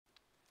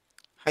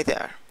Hi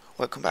there,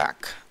 welcome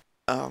back.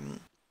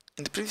 In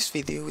the previous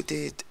video we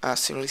did a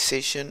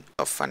serialization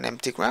of an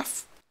empty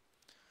graph.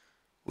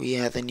 We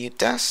had a new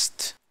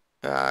test,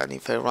 and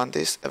if I run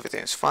this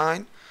everything is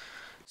fine.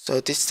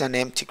 So this is an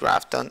empty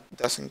graph,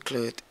 doesn't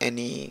include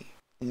any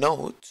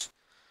nodes.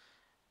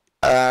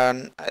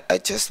 And I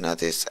just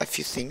noticed a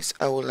few things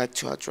I would like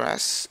to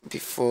address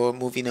before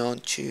moving on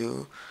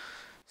to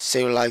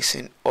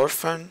serializing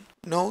orphan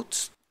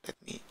nodes. Let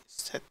me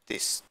set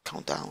this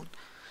countdown.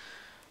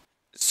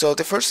 So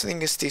the first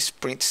thing is this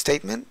print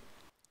statement.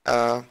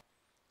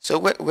 So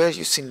we're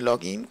using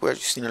logging, we're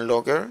using a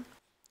logger.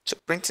 So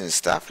printing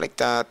stuff like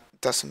that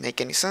doesn't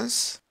make any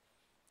sense.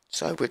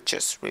 So I would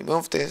just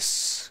remove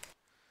this,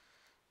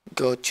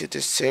 go to the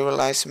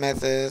serialize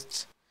method,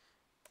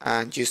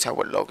 and use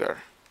our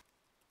logger.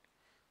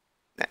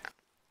 Now,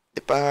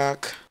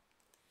 debug,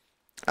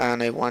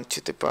 and I want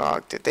to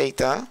debug the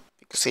data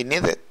because I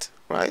need it,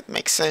 right?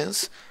 Makes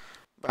sense.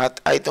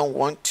 But I don't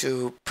want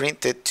to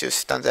print it to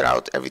standard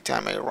out every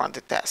time I run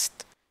the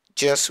test.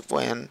 Just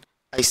when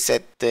I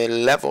set the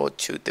level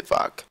to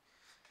debug.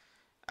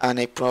 And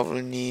I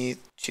probably need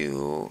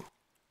to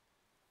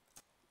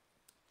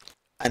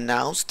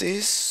announce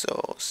this,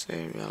 so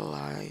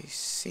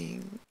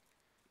serializing,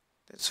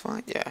 that's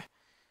fine, yeah,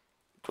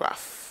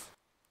 graph.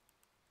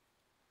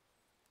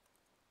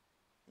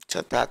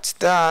 So that's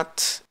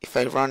that. If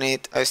I run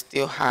it, I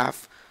still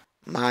have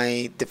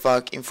my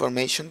debug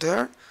information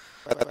there,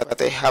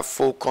 but I have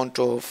full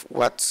control of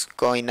what's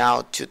going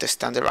out to the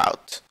standard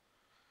out.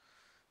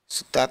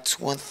 So that's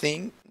one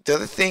thing. The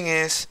other thing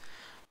is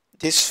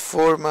this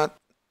format,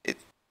 it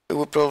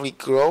will probably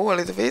grow a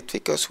little bit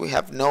because we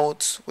have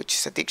nodes, which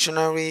is a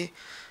dictionary,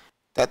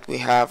 that we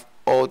have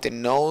all the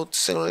node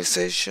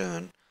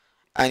serialization,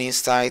 and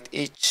inside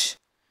each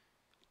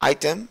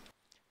item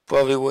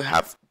probably we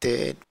have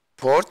the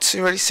port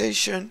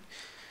serialization.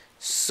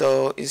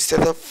 So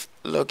instead of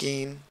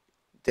logging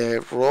the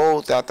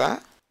raw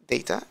data,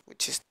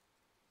 which is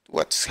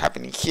what's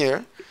happening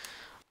here,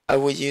 I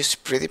will use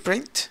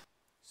prettyprint.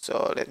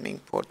 So let me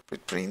import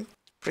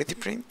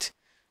prettyprint.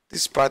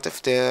 This is part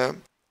of the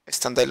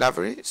standard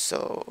library,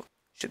 so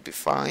should be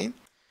fine.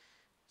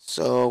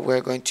 So we're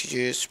going to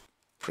use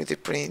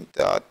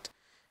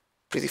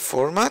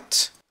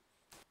prettyprint.prettyformat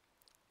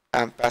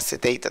and pass the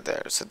data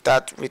there. So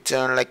that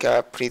return like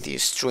a pretty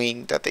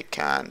string that they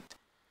can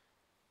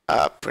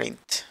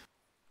print.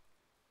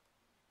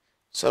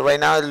 So right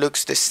now it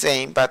looks the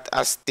same, but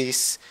as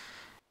this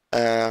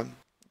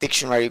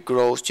dictionary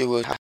grows, you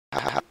will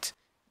have to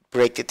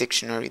break the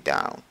dictionary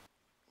down,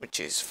 which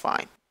is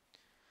fine.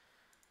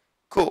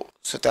 Cool.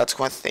 So that's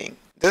one thing.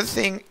 The other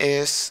thing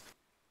is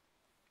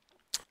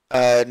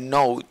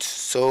nodes.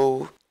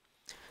 So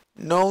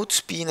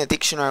nodes being a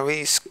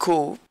dictionary is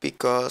cool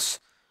because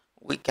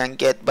we can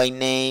get by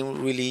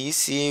name really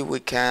easy.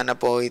 We can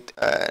avoid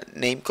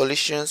name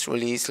collisions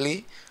really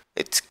easily.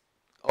 It's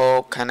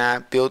all kind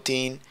of built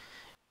in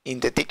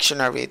the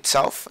dictionary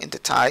itself, in the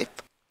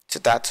type. So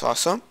that's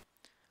awesome.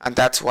 And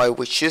that's why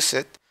we choose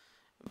it.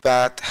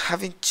 But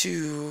having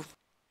to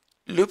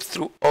loop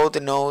through all the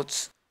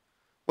nodes,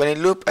 when I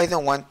loop, I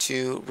don't want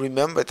to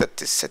remember that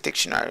this is a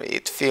dictionary.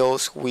 It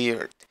feels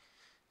weird.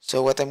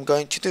 So what I'm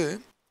going to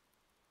do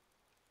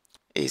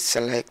is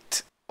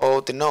select all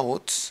the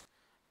nodes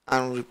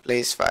and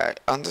replace by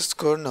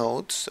underscore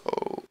nodes.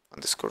 So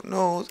underscore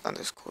node,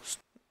 underscores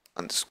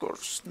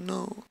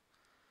node.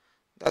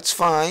 That's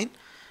fine.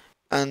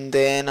 And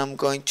then I'm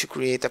going to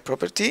create a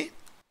property.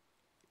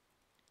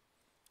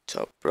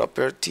 So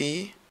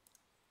property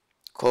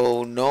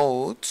called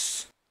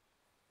nodes.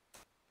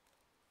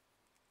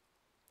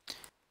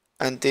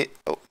 And this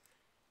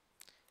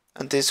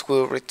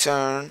will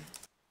return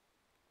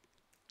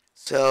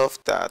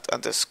self dot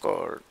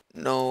underscore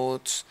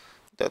nodes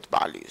dot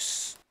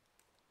values.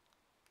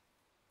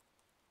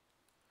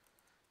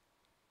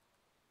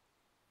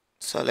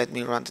 So let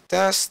me run the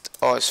test.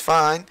 Oh, it's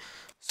fine.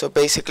 So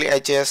basically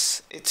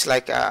it's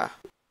like a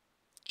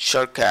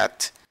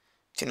shortcut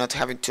to not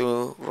having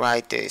to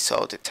write this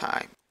all the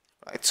time,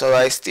 right? So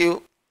I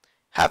still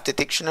have the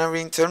dictionary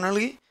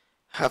internally,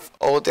 have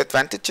all the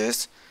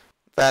advantages,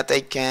 but I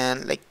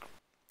can like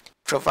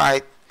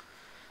provide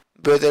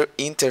better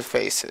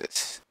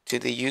interfaces to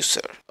the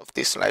user of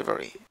this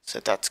library.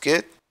 So that's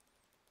good.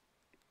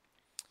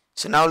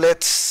 So now we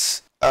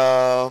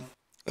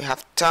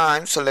have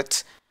time, so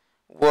let's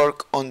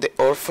work on the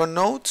orphan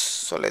nodes.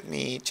 So let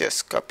me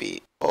just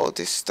copy all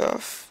this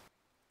stuff.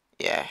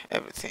 Yeah,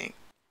 everything.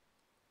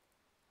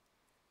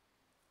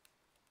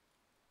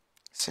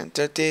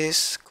 Center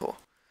this, cool.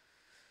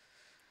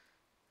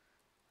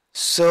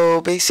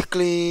 So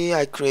basically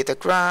I create a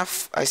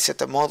graph, I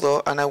set a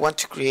model, and I want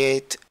to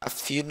create a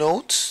few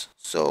nodes.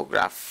 So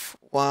graph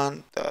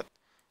 1 dot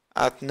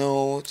add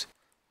node.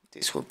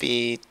 This will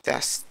be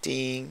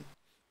testing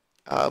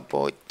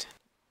void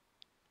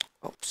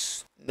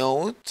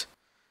node,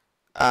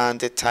 and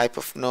the type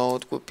of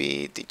node will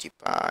be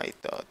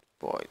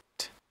dgpy.void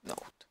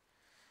node.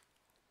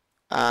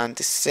 And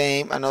the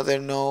same another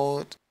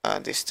node,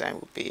 and this time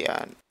will be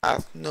an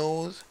add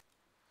node.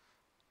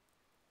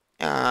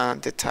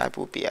 and the type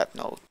will be add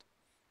node.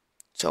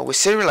 So we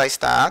serialize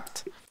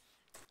that,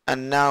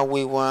 and now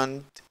we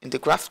want in the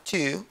graph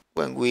 2,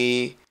 when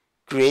we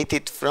create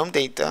it from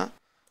data,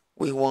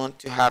 we want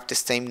to have the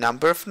same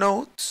number of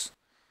nodes,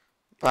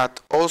 but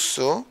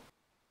also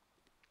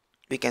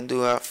we can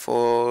do a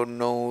for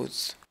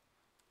nodes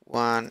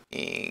 1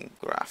 in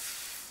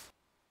graph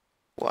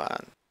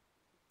 1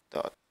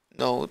 dot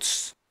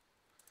nodes.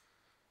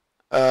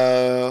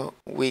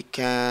 We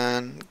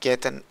can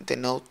get the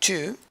node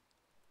 2.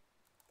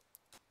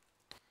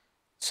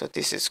 So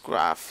this is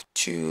graph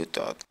 2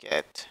 dot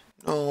get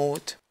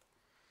node,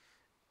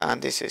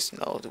 and this is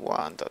node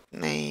 1 dot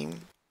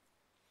name,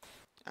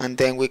 and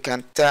then we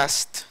can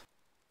test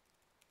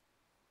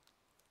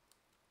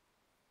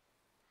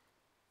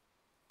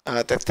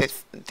that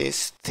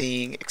this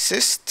thing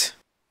exists.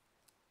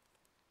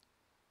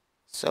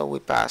 So we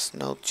pass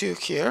node 2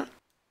 here,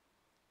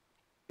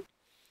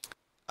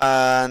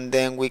 and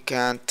then we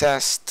can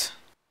test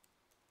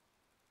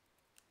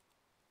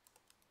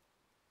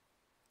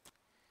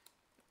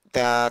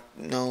that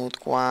node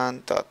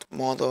 1 dot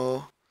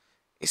model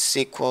is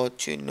equal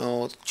to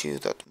node 2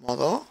 dot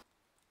model.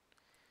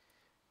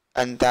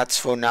 And that's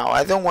for now.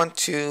 I don't want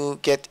to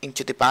get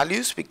into the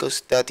values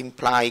because that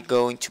imply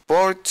going to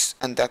ports,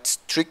 and that's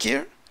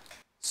trickier.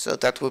 So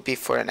that will be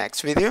for the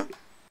next video.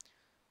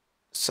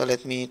 So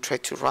let me try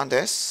to run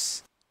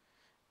this.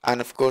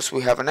 And of course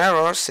we have an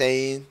error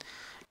saying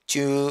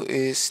 2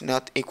 is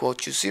not equal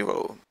to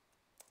 0.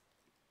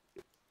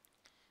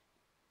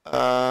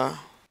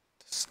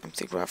 This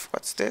empty graph,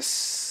 what's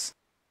this?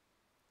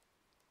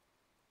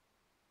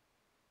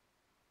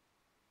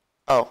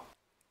 Oh,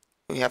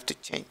 we have to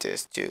change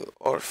this to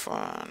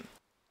orphan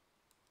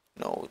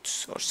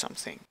nodes or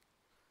something.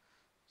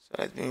 So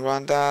let me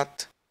run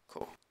that.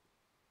 Cool.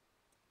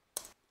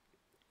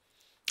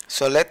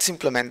 So let's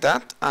implement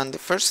that, and the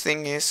first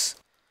thing is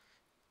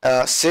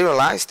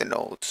serialize the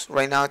nodes.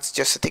 Right now it's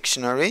just a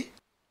dictionary.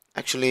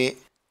 Actually,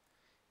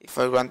 if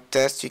I run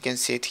test, you can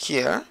see it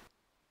here.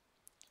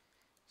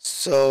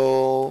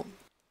 So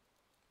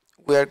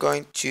we are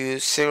going to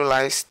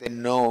serialize the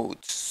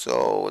nodes.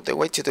 So the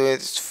way to do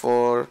it is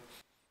for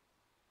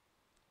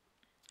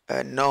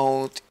a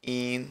node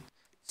in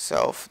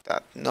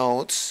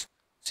self.nodes.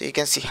 So you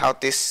can see how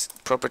this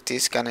property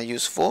is kind of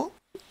useful.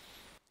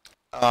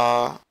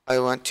 I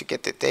want to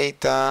get the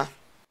data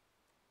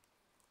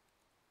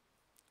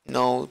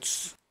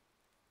nodes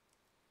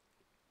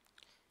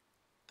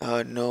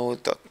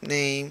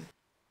node.name.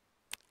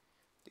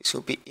 This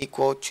will be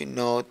equal to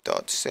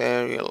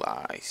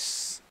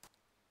node.serialize.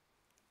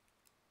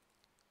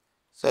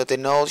 So the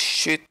node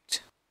should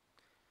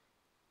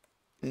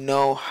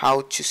know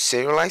how to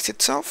serialize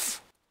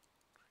itself.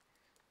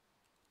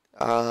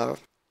 As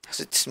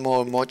it's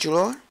more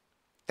modular,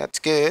 that's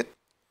good.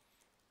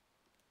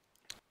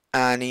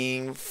 And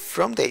in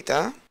from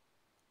data,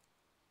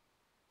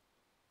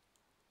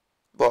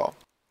 well,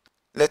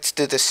 let's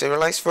do the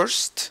serialize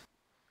first.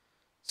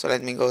 So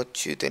let me go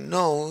to the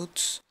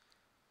nodes.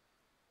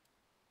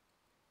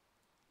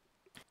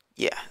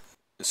 Yeah,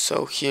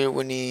 so here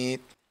we need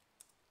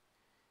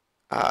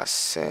a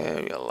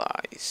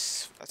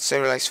serialize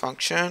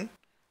function.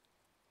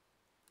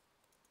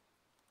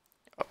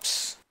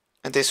 Oops.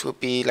 And this would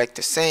be like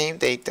the same,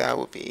 data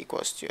would be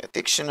equals to a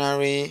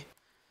dictionary.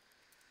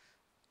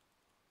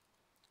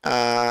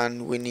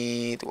 And we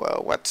need,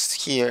 well,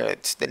 what's here?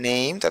 It's the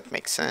name, that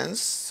makes sense.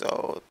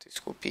 So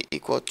this would be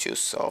equal to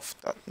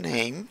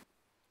self.name.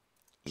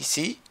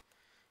 Easy.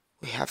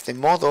 We have the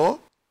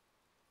model.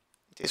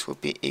 This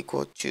would be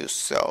equal to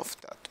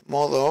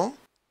self.model.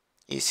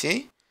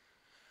 Easy.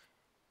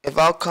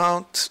 Eval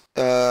count,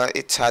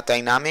 it's a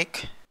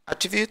dynamic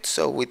attribute,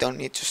 so we don't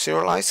need to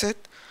serialize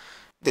it.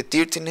 The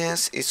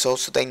dirtiness is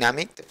also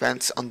dynamic,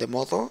 depends on the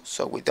model,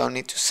 so we don't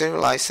need to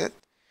serialize it.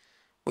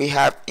 We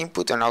have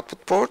input and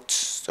output ports,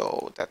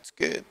 so that's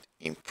good.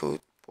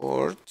 Input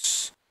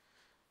ports,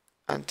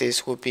 and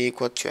this will be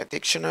equal to a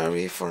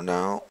dictionary for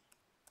now.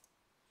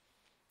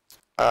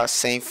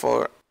 Same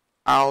for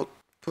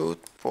output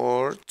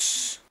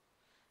ports,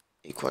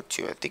 equal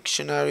to a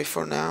dictionary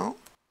for now.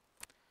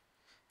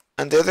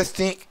 And the other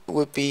thing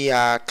would be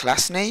a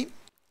class name,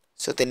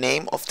 so the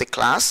name of the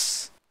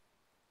class.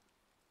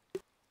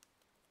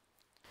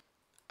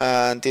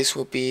 And this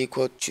will be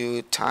equal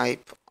to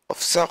type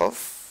of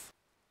self,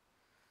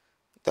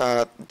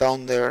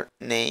 down there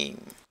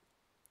name.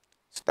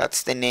 So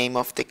that's the name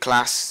of the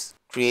class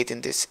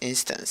creating this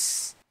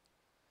instance.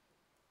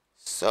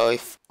 So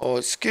if all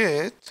is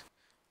good,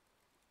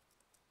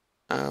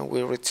 and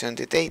we return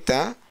the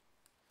data,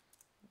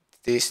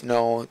 this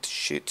node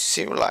should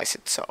serialize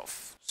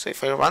itself. So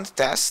if I run the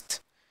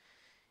test,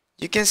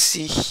 you can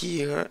see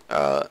here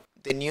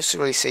the new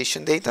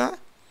serialization data,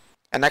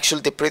 and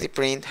actually the pretty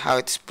print how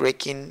it's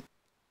breaking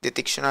the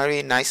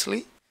dictionary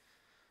nicely.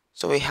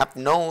 So we have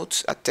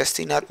nodes, a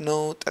testing add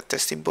node, a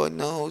testing void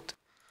node,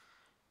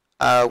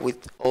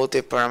 with all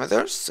the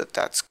parameters, so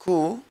that's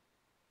cool.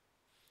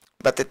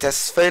 But the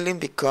test is failing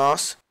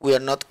because we are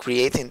not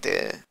creating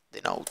the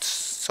nodes.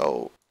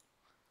 So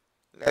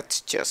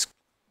let's just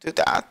do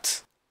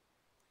that.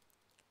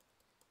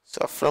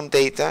 So from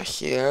data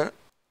here,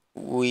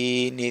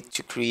 we need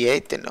to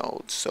create the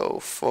node. So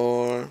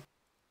for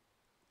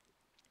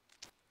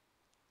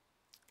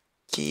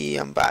key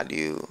and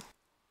value,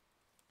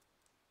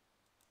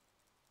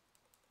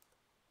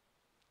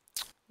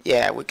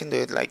 yeah, we can do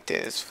it like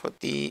this. For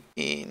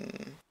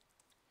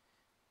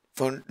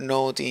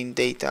node in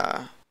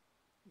data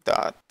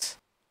dot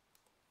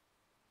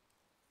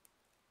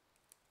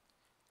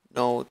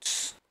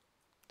nodes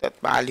dot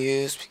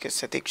values, because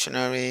it's a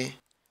dictionary.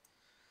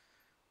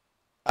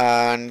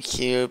 And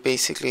here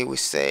basically we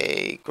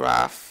say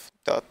graph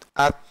dot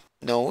add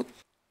node,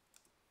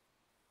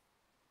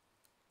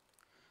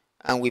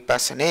 and we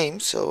pass a name,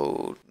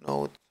 so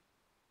node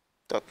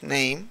dot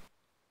name.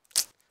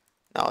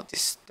 Now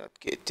this dot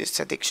get this is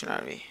a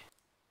dictionary,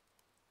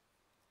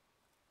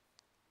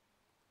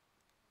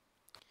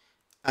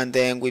 and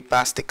then we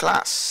pass the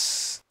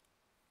class.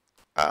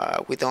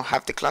 We don't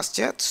have the class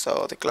yet,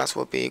 so the class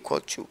will be equal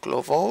to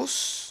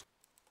globals.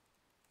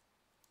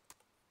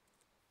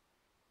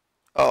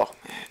 Oh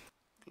man,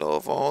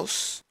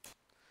 globals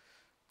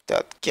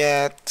dot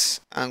get,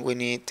 and we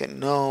need the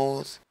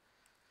node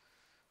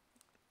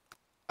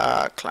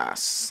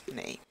class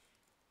name.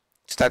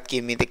 So that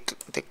give me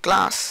the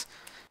class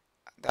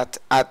that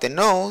add the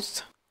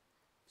node.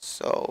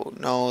 So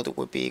node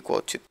will be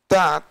equal to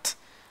that,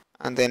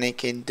 and then I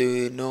can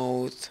do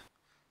node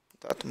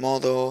dot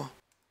model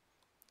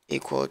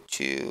equal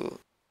to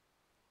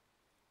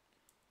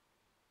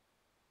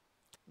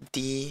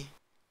d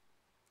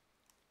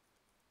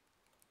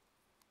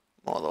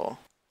model,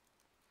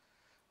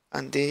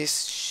 and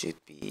this should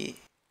be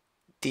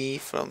d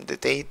from the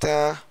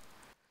data.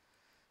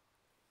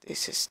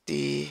 This is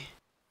d,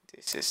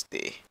 this is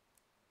d.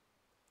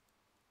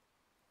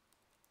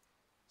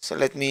 So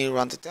let me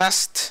run the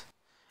test,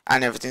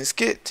 and everything's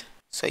good.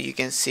 So you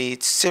can see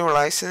it's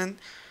serializing,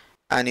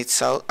 and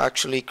it's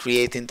actually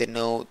creating the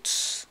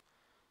nodes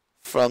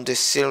from the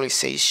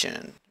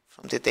serialization,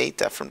 from the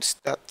data, from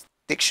that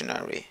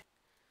dictionary.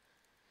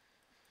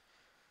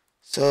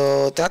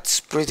 So that's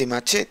pretty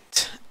much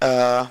it.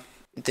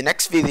 In the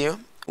next video,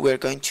 we're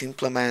going to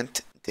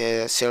implement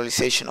the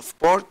serialization of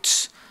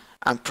ports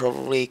and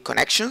probably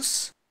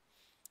connections.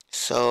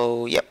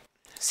 So yep,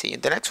 see you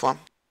in the next one.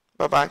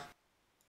 Bye bye.